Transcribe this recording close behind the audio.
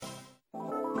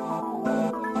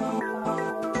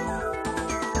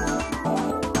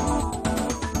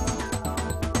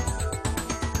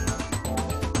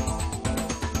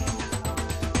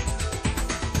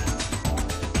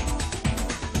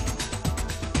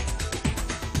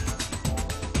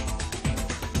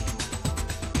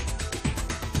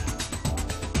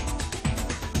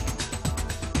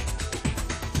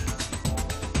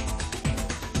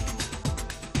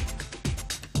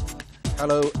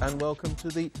Hello and welcome to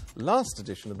the last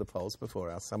edition of the Pulse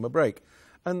before our summer break.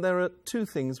 And there are two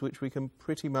things which we can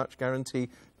pretty much guarantee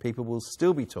people will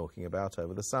still be talking about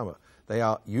over the summer. They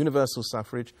are universal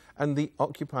suffrage and the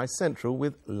Occupy Central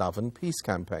with Love and Peace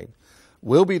campaign.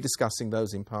 We'll be discussing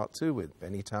those in part two with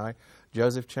Benny Tai,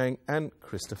 Joseph Cheng and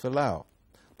Christopher Lau.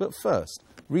 But first,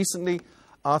 recently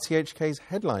RTHK's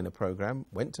headliner programme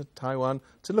went to Taiwan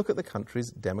to look at the country's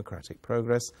democratic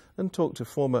progress and talk to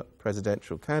former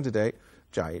presidential candidate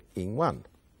Tsai Ing-wen.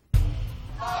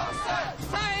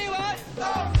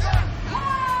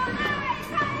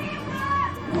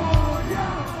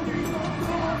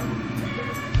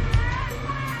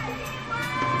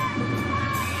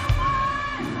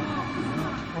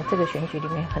 这个选举里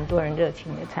面，很多人热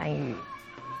情的参与，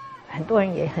很多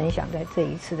人也很想在这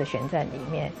一次的选战里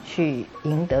面去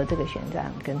赢得这个选战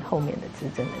跟后面的执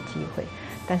政的机会。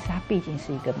但是它毕竟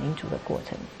是一个民主的过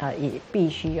程，也必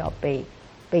须要被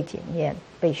检验、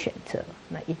被选择。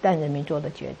那一旦人民做了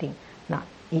决定，那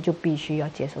你就必须要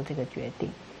接受这个决定。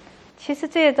其实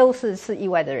这些都是意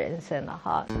外的人生了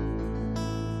哈。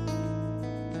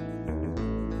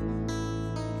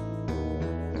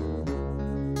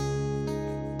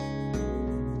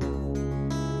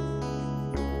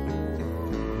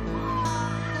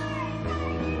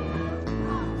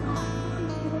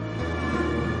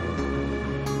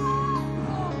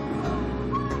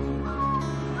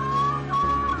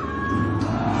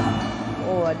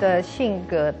我的性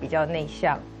格比较内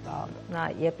向啊，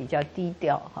那也比较低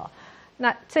调哈。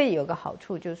那这有个好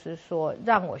处就是说，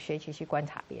让我学习去观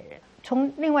察别人。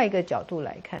从另外一个角度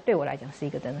来看，对我来讲是一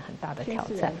个真的很大的挑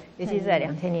战。尤其是在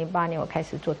2008年我开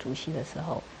始做主席的时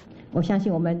候，我相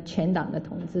信我们全党的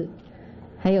同志，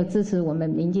还有支持我们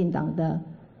民进党的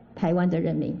台湾的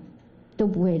人民，都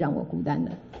不会让我孤单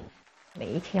的。每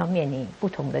一天要面临不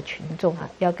同的群众啊，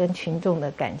要跟群众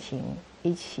的感情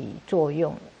一起作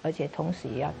用，而且同时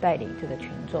也要带领这个群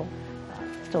众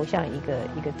走向一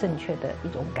个正确的一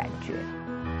种感觉。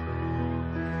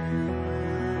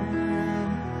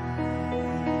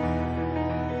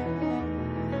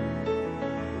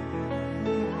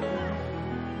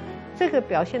这个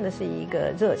表现的是一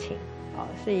个热情啊，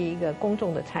是一个公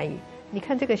众的参与。你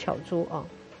看这个小猪啊，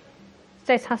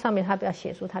在它上面它要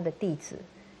写出它的地址，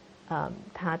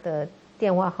他的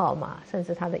电话号码，甚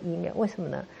至他的 email， 为什么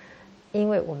呢？因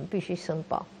为我们必须申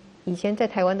报。以前在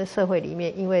台湾的社会里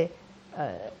面，因为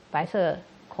白色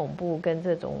恐怖跟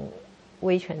这种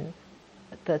威权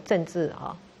的政治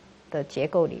的结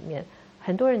构里面，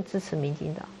很多人支持民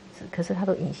进党，可是他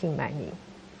都隐姓埋名。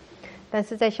但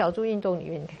是在小猪运动里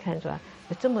面，你可以看出来，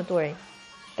有这么多人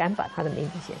敢把他的名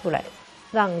字写出来，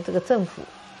让这个政府，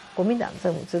国民党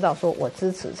政府知道说我支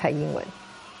持蔡英文。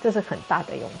这是很大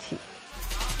的勇气。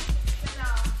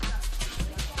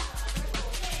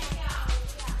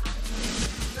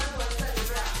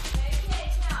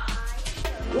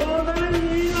我们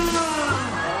赢了！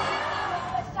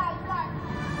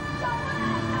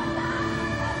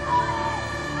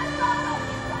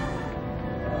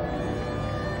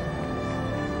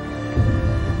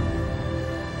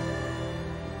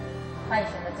败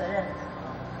选的责任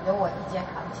由我一肩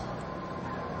扛起。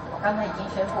我刚才已经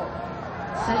宣布。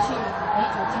辞去民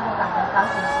主进步党的党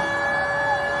主席，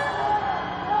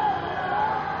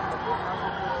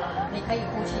你可以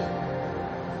哭泣，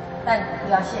但不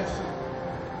要泄气；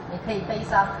你可以悲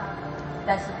伤，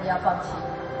但是不要放弃。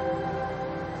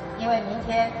因为明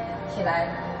天起来，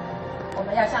我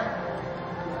们要像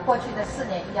过去的4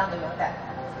年一样的勇敢，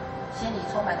心里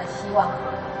充满了希望。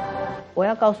我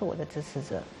要告诉我的支持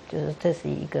者，就是这是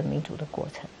一个民主的过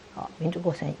程。民主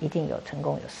过程一定有成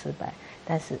功有失败，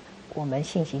但是我们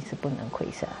信心是不能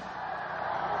溃散。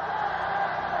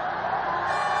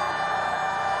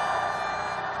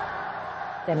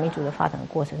在民主的发展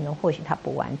过程中，或许它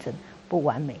不完整、不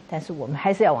完美，但是我们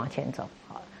还是要往前走，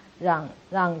让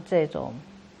这种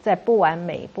在不完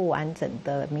美、不完整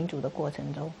的民主的过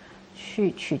程中，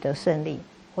去取得胜利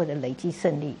或者累积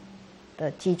胜利的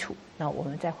基础，那我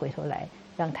们再回头来，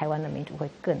让台湾的民主会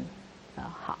更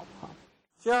好。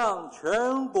向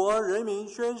全国人民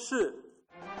宣誓。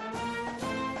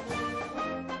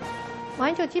马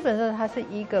英九基本上他是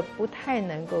一个不太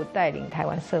能够带领台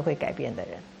湾社会改变的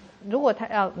人。如果他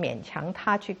要勉强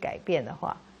他去改变的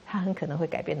话，他很可能会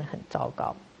改变得很糟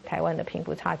糕。台湾的贫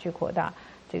富差距扩大，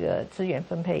这个资源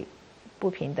分配不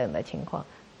平等的情况，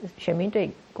选民对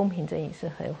公平正义是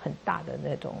很大的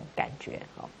那种感觉。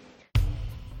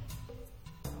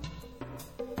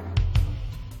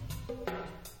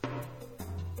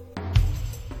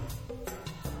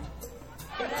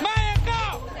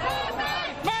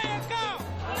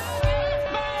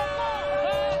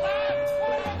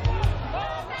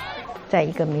在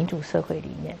一个民主社会里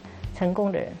面，成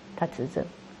功的人他执政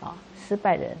啊，失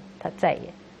败的人他在野。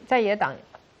在野党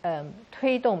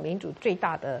推动民主最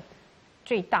大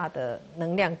的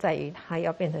能量在于，它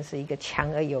要变成是一个强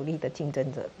而有力的竞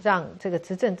争者，让这个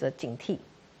执政者警惕，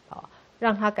啊，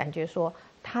让他感觉说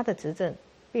他的执政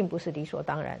并不是理所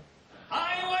当然。台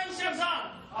湾向上，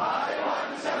台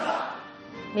湾向上。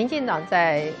民进党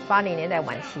在80年代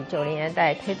晚期、90年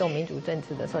代推动民主政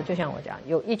治的时候，就像我讲，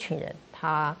有一群人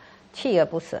他锲而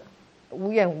不舍、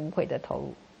无怨无悔的投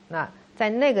入。那在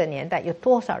那个年代，有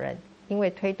多少人因为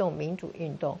推动民主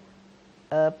运动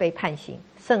而被判刑，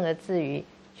甚而至于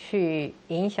去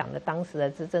影响了当时的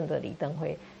执政者李登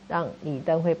辉，让李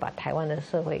登辉把台湾的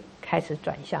社会开始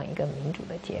转向一个民主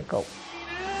的结构。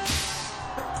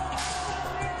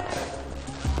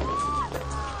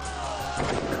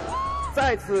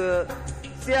在此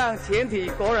向全体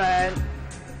国人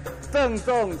郑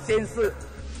重宣誓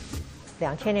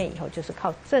，2000年以后就是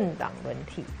靠政党轮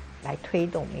替来推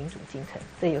动民主进程，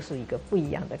这又是一个不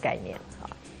一样的概念啊。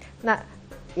那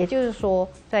也就是说，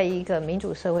在一个民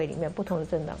主社会里面，不同的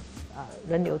政党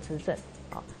轮流执政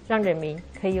啊，让人民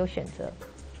可以有选择，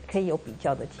可以有比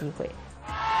较的机会。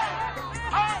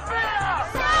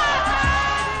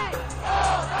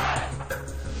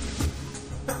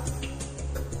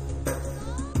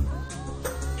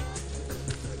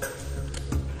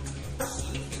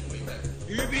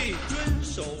予必遵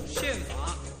守宪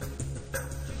法。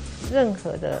任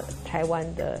何的台湾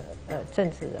的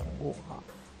政治人物哈，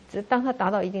只当他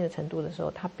达到一定的程度的时候，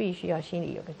他必须要心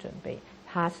里有个准备，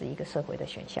他是一个社会的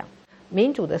选项。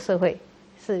民主的社会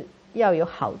是要有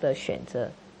好的选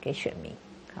择给选民，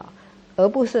啊，而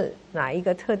不是哪一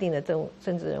个特定的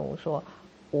政治人物说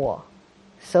我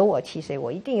舍我其谁，我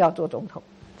一定要做总统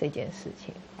这件事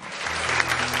情。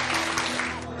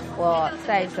我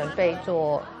在准备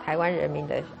做台湾人民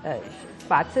的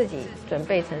把自己准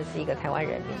备成是一个台湾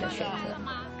人民的选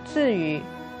择。至于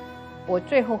我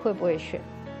最后会不会选，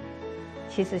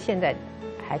其实现在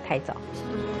还太早。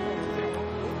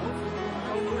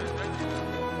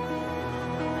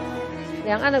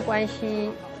两岸的关系，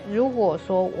如果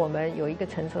说我们有一个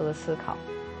成熟的思考，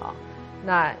啊，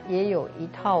那也有一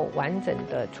套完整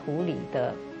的处理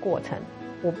的过程，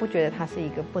我不觉得它是一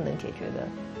个不能解决的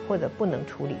或者不能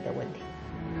处理的问题。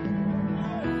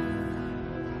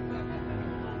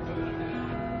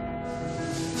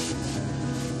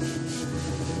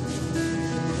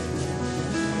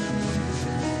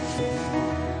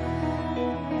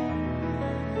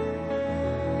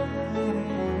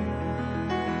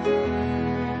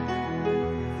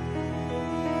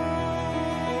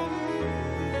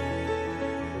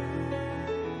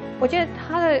我觉得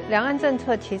他的两岸政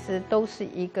策其实都是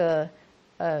一个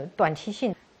短期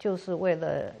性，就是为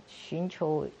了寻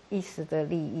求一时的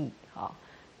利益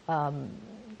啊，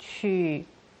去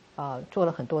做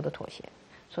了很多的妥协，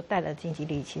所带来的经济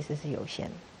利益其实是有限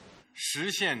的。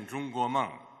实现中国梦，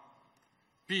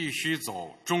必须走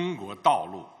中国道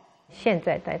路。现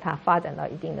在在它发展到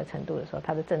一定的程度的时候，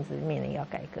它的政治面临要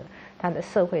改革，它的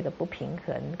社会的不平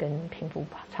衡、跟贫富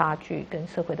差距、跟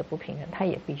社会的不平衡，它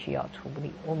也必须要处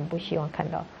理。我们不希望看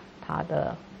到它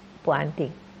的不安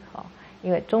定，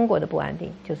因为中国的不安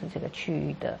定就是这个区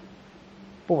域的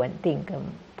不稳定跟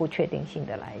不确定性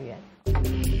的来源。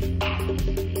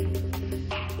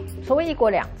所谓一国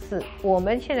两制，我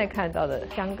们现在看到的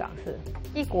香港是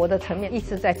一国的层面一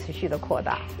直在持续的扩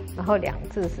大，然后两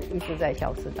制是一直在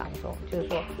消失当中。就是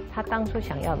说，他当初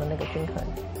想要的那个均衡，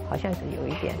好像是有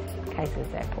一点开始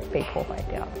在被破坏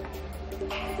掉了。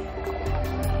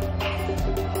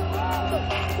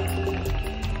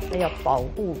那要保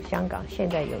护香港现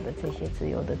在有的这些自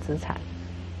由的资产，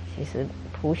其实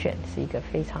普选是一个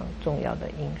非常重要的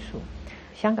因素。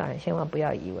香港人千万不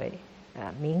要以为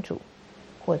民主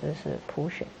或者是普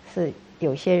选是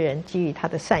有些人基于他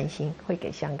的善心会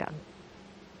给香港，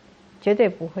绝对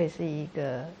不会是一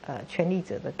个权力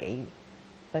者的给予，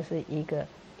而是一个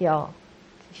要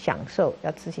享受、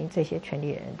要执行这些权利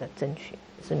人的争取，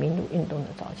是民主运动的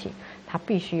早期。他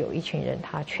必须有一群人，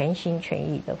他全心全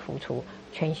意的付出，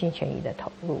全心全意的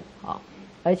投入啊，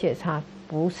而且他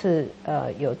不是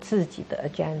有自己的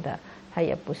agenda， 他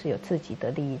也不是有自己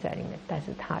的利益在里面，但是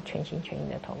他全心全意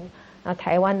的投入。那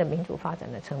台湾的民主发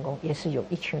展的成功，也是有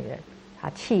一群人他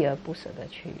锲而不舍的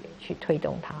去推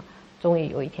动它，终于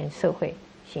有一天社会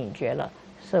醒觉了，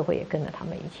社会也跟着他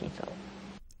们一起走。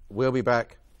We'll be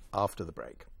back after the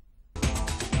break.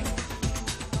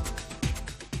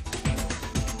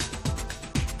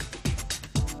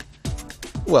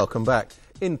 Welcome back.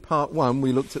 In part one,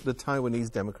 we looked at the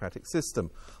Taiwanese democratic system.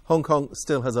 Hong Kong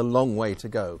still has a long way to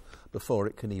go before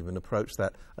it can even approach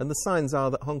that. And the signs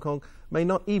are that Hong Kong may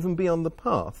not even be on the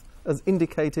path, as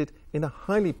indicated in a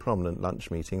highly prominent lunch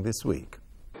meeting this week.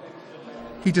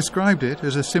 He described it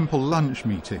as a simple lunch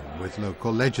meeting with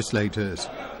local legislators.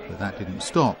 But that didn't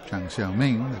stop Zhang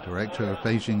Xiaoming, the director of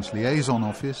Beijing's liaison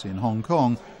office in Hong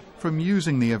Kong, from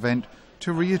using the event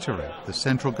to reiterate the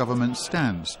central government's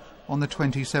stance on the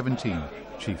 2017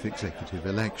 chief executive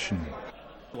election.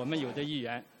 我们有的议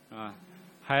员啊，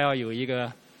还要有一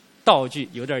个道具，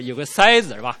有个筛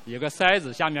子吧，有个筛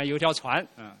子下面有条船，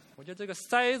我觉得这个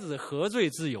筛子何罪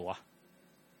之有啊？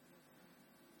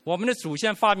我们的祖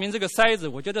先发明这个筛子，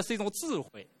我觉得是一种智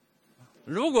慧。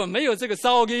如果没有这个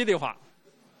烧鸡的话，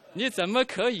你怎么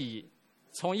可以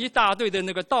从一大堆的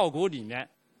那个稻谷里面，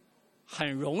很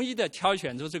容易的挑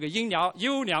选出这个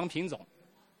优良品种，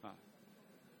啊，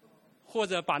或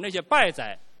者把那些败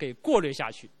仔给过滤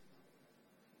下去？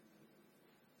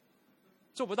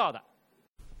做不到的。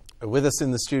With us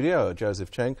in the studio are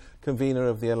Joseph Cheng, convener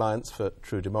of the Alliance for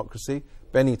True Democracy,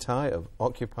 Benny Tai of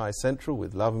Occupy Central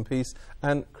with Love and Peace,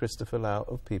 and Christopher Lau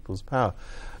of People's Power.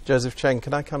 Joseph Cheng,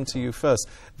 can I come to you first?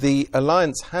 The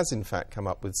Alliance has in fact come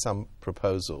up with some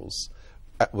proposals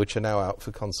which are now out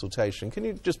for consultation. Can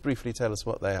you just briefly tell us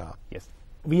what they are? Yes.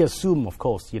 We assume, of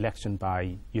course, election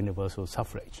by universal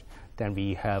suffrage. Then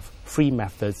we have three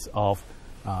methods of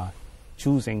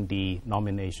choosing the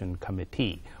nomination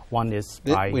committee. One is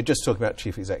by... We're just talking about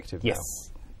chief executive yes.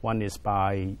 now. One is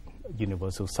by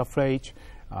universal suffrage,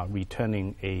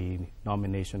 returning a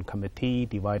nomination committee,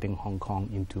 dividing Hong Kong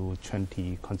into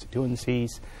 20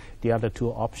 constituencies. The other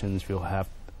two options will have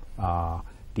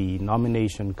the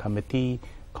nomination committee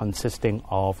consisting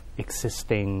of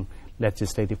existing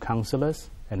legislative councillors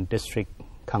and district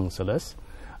councillors,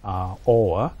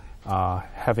 or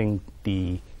having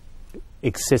the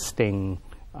existing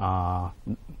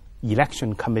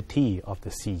election committee of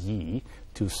the CE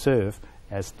to serve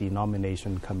as the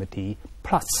nomination committee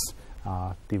plus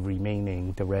the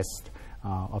rest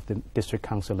of the district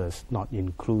councillors not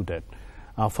included.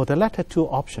 For the latter two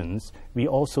options, we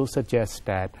also suggest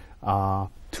that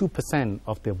 2%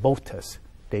 of the voters,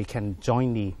 they can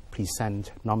jointly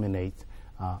nominate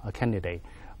a candidate.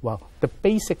 Well, the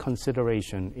basic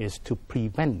consideration is to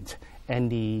prevent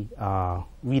any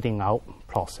weeding out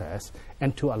process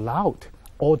and to allow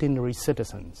ordinary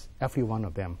citizens, every one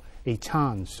of them, a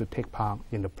chance to take part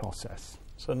in the process.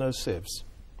 So no sieves?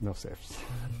 No sieves.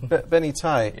 Benny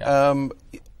Tai,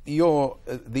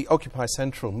 the Occupy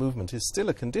Central movement is still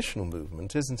a conditional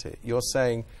movement, isn't it? You're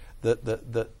saying that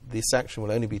this action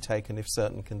will only be taken if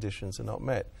certain conditions are not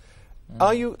met.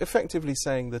 Are you effectively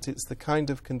saying that it's the kind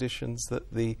of conditions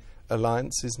that the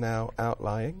Alliance is now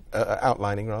outlining?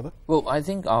 Well, I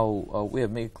think we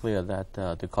have made clear that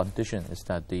the condition is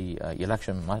that the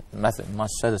election method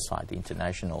must satisfy the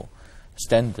international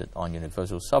standard on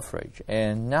universal suffrage.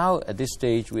 And now, at this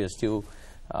stage, we are still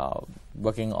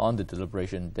working on the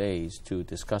deliberation days to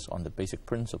discuss on the basic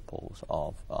principles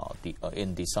of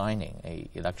in designing a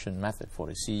election method for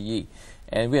the CE.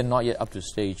 And we are not yet up to the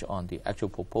stage on the actual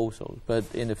proposals. But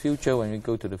in the future, when we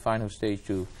go to the final stage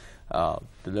to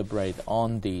deliberate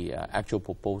on the actual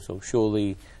proposal,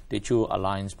 surely the two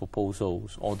alliance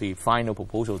proposals or the final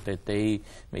proposal that they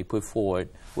may put forward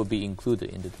will be included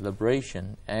in the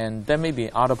deliberation. And there may be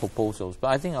other proposals. But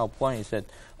I think our point is that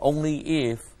only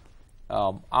if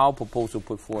our proposal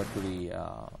put forward to the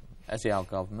SAR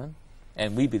government,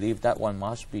 and we believe that one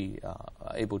must be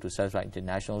able to satisfy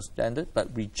international standard, but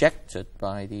rejected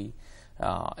by the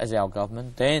SAR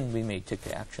government, then we may take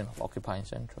the action of occupying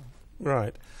Central.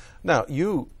 Right. Now,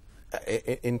 you,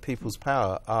 in People's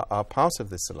Power, are part of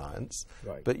this alliance,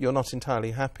 right, but you're not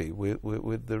entirely happy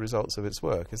with the results of its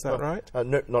work. Is that right?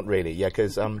 No, not really, yeah,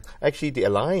 because actually the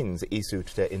alliance issued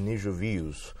their initial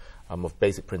views of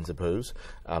basic principles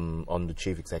on the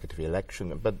chief executive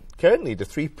election. But currently, the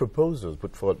three proposals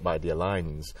put forward by the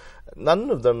alliance, none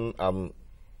of them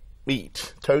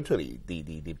meet totally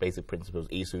the basic principles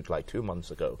issued like 2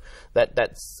 months ago.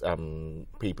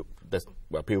 People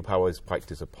Power is quite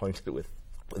disappointed with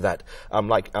that.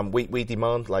 We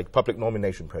demand like public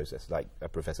nomination process, like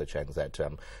Professor Cheng said,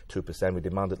 2%. We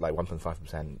demanded like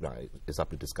 1.5%. It's up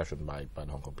to discussion by the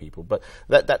Hong Kong people. But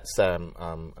that's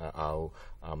our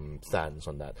stance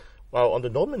on that. Well, on the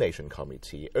nomination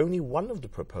committee, only one of the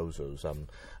proposals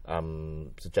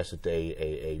suggested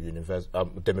a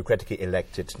democratically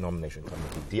elected nomination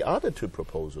committee. The other two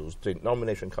proposals, the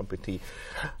nomination committee,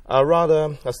 are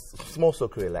rather a small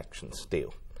circle election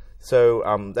still. So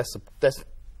there's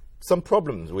some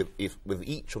problems with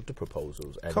each of the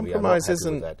proposals. And compromise we are not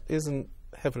happy with that. isn't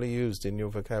heavily used in your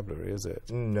vocabulary, is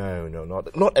it? No,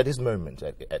 not at this moment,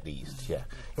 at least. Yeah.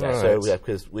 Right. So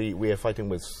because we are fighting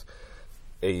with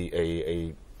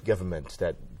a government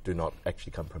that do not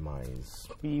actually compromise.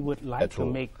 We would like to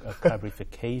make a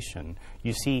clarification.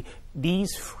 You see, these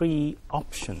three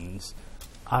options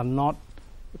are not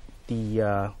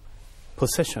the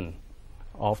position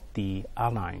of the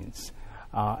alliance,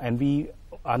 and we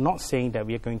are not saying that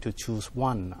we are going to choose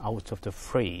one out of the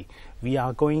three. We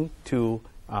are going to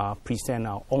present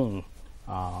our own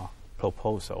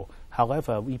proposal.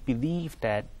 However, we believe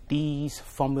that these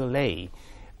formulae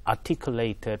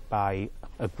articulated by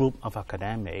a group of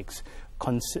academics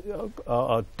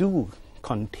do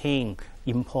contain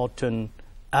important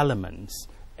elements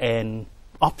and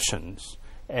options,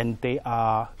 and they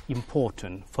are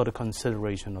important for the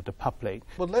consideration of the public.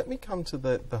 Well, let me come to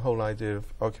the whole idea of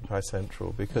Occupy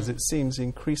Central, because it seems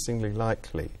increasingly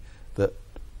likely that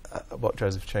what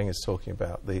Joseph Cheng is talking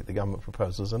about, the government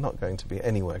proposals, are not going to be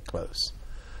anywhere close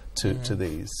to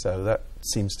these. So that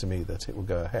seems to me that it will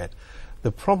go ahead.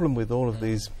 The problem with all of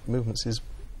these movements is,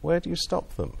 where do you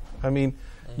stop them? I mean,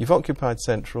 you've occupied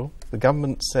Central, the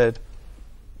government said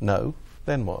no,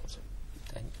 then what?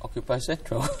 Then occupy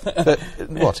Central. But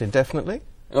what, indefinitely?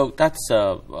 Well, that's,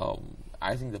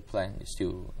 I think the plan is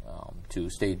still to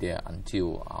stay there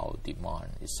until our demand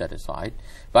is satisfied.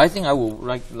 But I think I would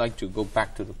like to go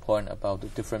back to the point about the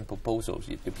different proposals.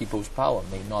 The people's power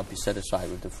may not be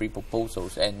satisfied with the three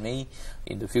proposals and may,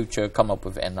 in the future, come up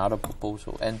with another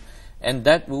proposal. And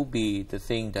that will be the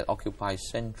thing that Occupy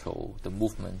Central, the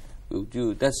movement, will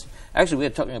do. That's actually, we are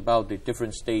talking about the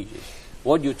different stages.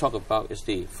 What you talk about is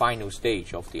the final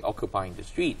stage of the occupying the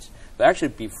streets. But actually,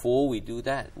 before we do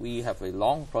that, we have a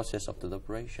long process of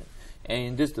deliberation. And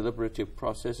in this deliberative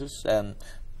processes,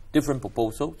 different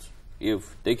proposals,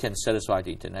 if they can satisfy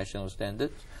the international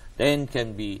standards, then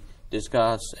can be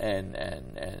discussed and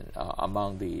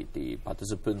among the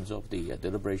participants of the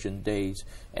deliberation days.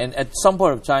 And at some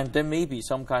point of time, there may be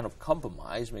some kind of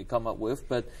compromise may come up with,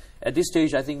 but at this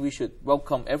stage, I think we should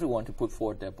welcome everyone to put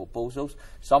forward their proposals.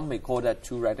 Some may call that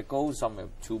too radical, some are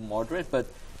too moderate, but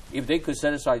if they could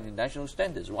satisfy the national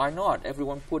standards, why not?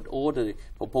 Everyone put all the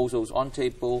proposals on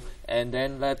table and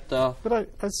then let... But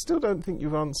I still don't think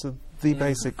you've answered the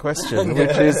basic question,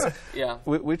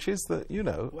 which is that, you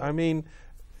know, I mean,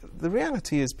 the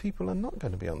reality is people are not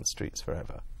going to be on the streets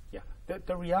forever. Yeah,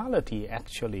 the reality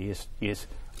actually is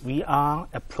we are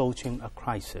approaching a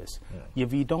crisis. Yeah.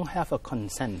 If we don't have a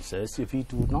consensus, if we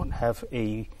do not have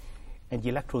an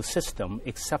electoral system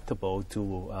acceptable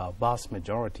to a vast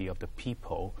majority of the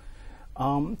people,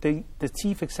 the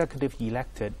chief executive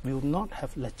elected will not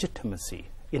have legitimacy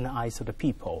in the eyes of the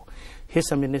people. His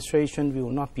administration will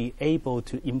not be able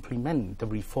to implement the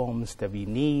reforms that we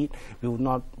need, will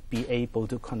not be able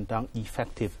to conduct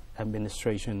effective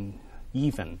administration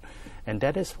even. And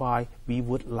that is why we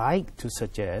would like to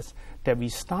suggest that we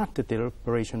start the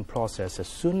deliberation process as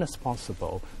soon as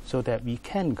possible so that we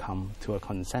can come to a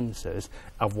consensus,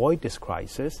 avoid this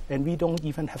crisis, and we don't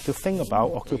even have to think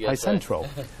about Occupy Central.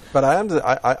 But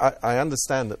I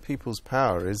understand that People's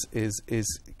Power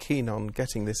is keen on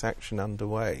getting this action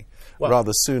underway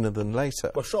rather sooner than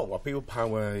later. Well, sure. Well, People's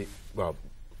Power,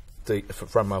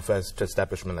 from our first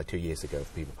establishment like 2 years ago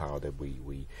of People's Power, that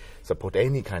we support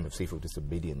any kind of civil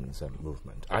disobedience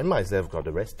movement. I myself got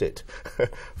arrested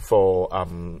for, I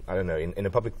don't know, in a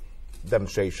public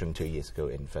demonstration 2 years ago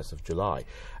in 1st of July.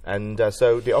 And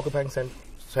so the Occupy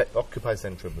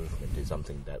Central movement is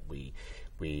something that we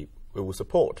will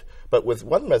support. But with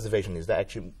one reservation is that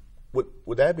actually,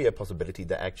 would there be a possibility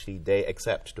that actually they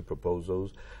accept the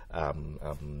proposals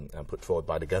put forward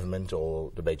by the government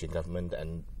or the Beijing government,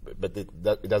 but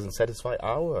it doesn't satisfy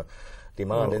our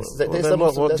demand?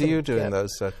 What do you do in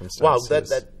those circumstances? Well,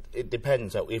 it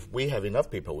depends. So if we have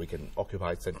enough people, we can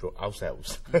occupy Central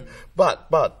ourselves. but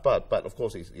of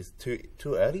course, it's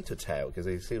too early to tell because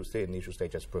it's still in the initial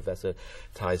stage. As Professor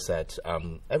Tsai said,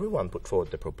 everyone put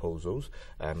forward the proposals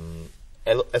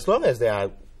as long as they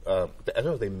are. As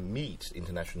long as they meet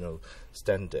international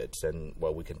standards, and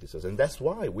we can discuss. And that's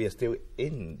why we are still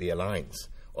in the alliance,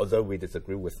 although we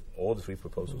disagree with all the three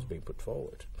proposals being put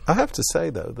forward. I have to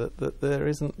say, though, that there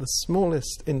isn't the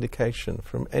smallest indication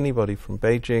from anybody from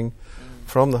Beijing,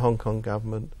 from the Hong Kong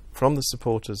government, from the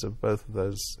supporters of both of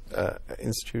those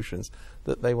institutions,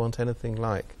 that they want anything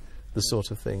like the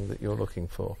sort of thing that you're looking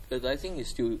for. But I think it's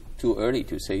still too early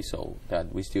to say so,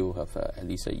 that we still have at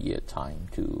least a year time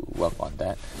to work on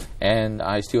that. And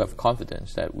I still have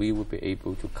confidence that we will be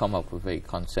able to come up with a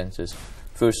consensus,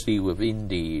 firstly within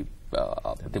the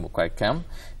democratic camp,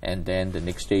 and then the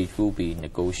next stage will be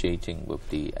negotiating with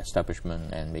the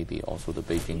establishment and maybe also the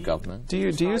Beijing government. Do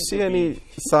you see any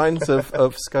signs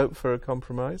of scope for a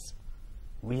compromise?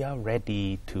 We are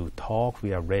ready to talk.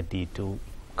 We are ready to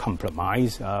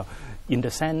compromise in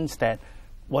the sense that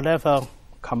whatever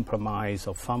compromise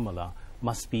or formula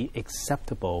must be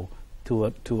acceptable to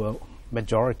a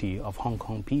majority of Hong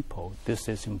Kong people. This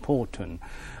is important.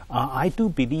 I do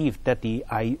believe that the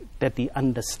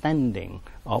understanding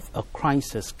of a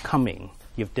crisis coming,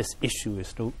 if this issue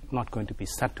is not going to be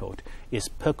settled, is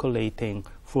percolating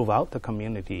throughout the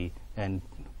community and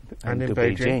to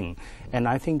Beijing. And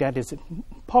I think that is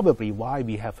probably why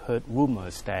we have heard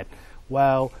rumors that,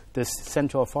 well, the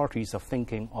central authorities are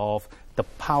thinking of the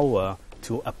power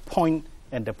to appoint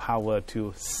and the power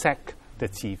to sack the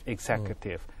chief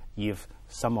executive if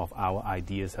some of our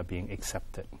ideas are being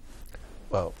accepted.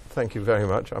 Well, thank you very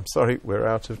much. I'm sorry we're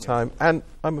out of time. And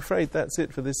I'm afraid that's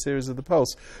it for this series of The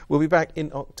Pulse. We'll be back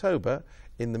in October.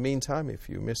 In the meantime, if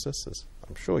you miss us, as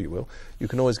I'm sure you will, you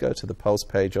can always go to the Pulse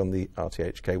page on the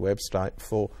RTHK website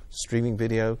for streaming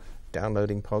video,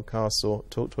 downloading podcasts, or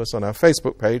talk to us on our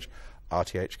Facebook page,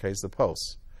 RTHK's The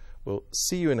Pulse. We'll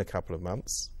see you in a couple of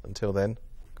months. Until then,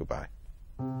 goodbye.